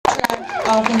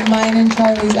off of mine and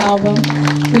Charlie's album,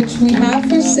 which we have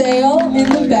for sale in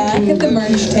the back at the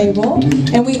merch table.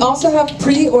 And we also have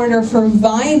pre-order for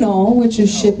vinyl, which is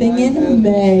shipping in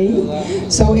May.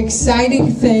 So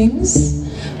exciting things.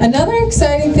 Another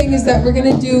exciting thing is that we're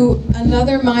going to do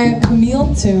another Maia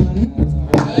Kamil tune.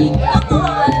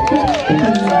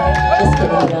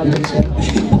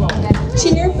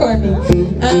 Cheer for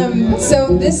me.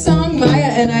 So this song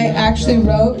Maya and I actually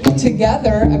wrote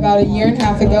together about a year and a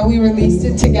half ago. We released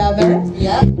it together.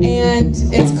 And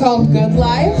it's called Good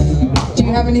Life. Do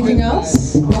you have anything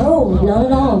else? No, not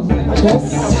at all.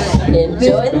 Just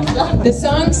enjoy the song. The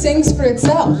song sings for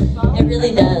itself. It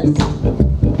really does.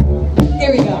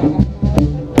 Here we go.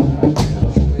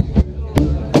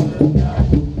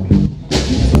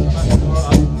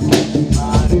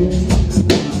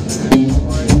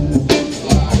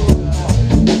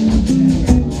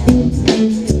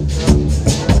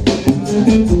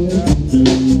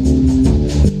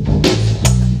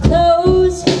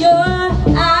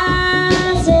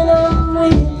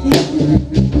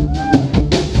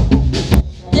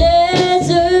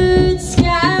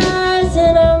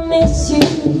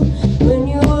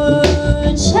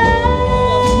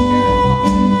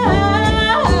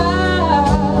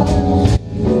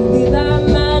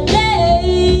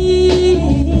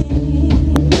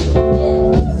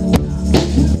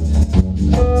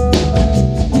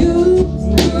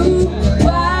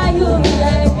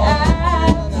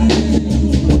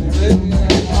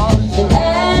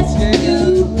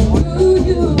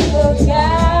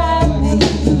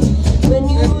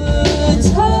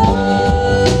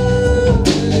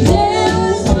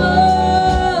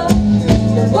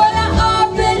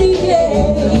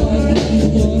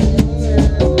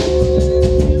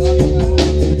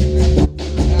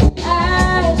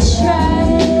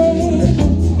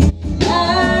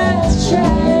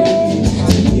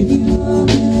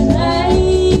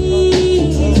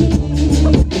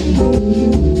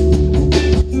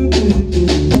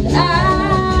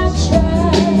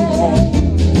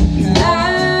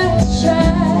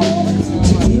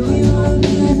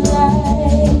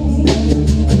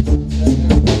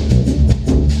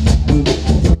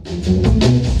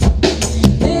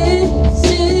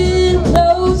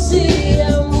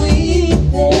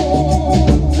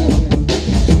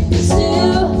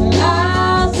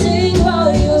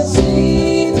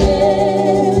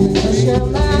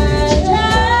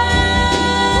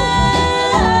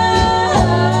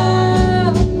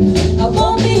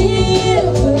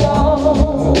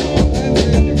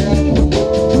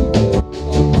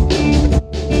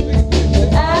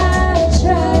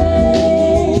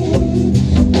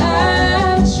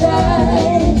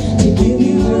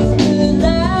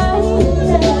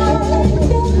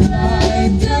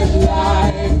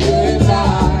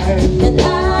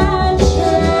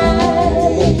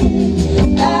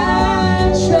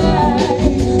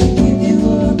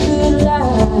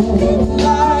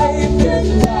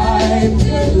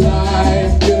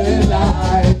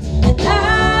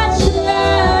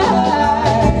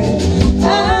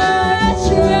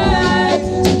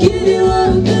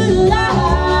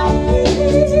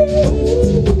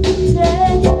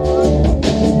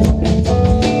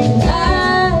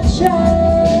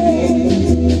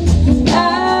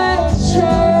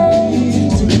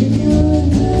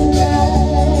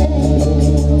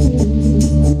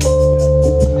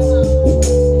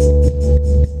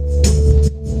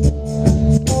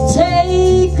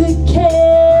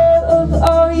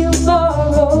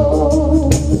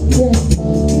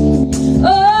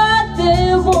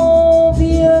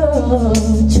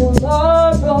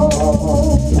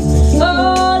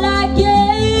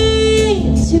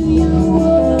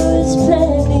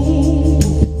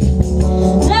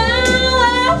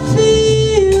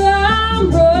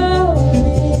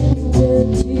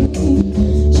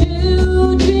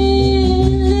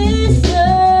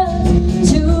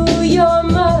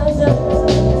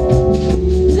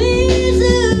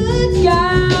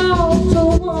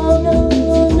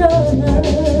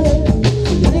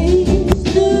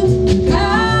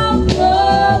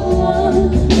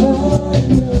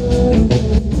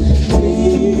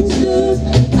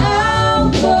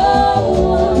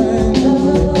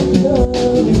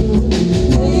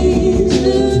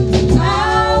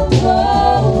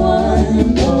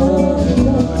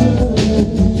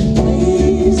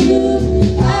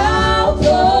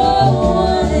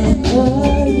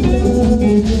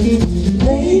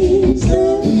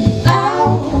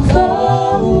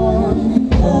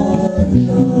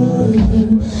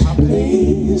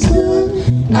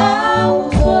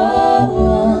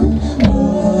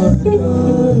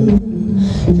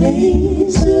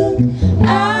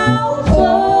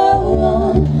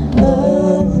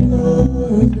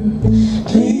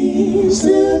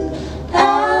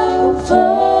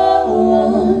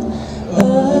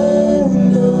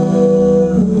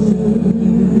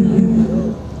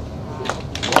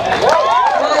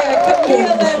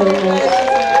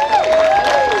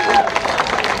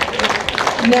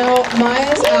 Now,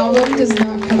 Maia's album does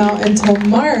not come out until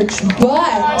March,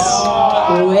 but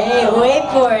Wait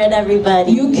for it,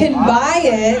 everybody. you can buy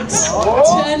it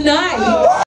tonight.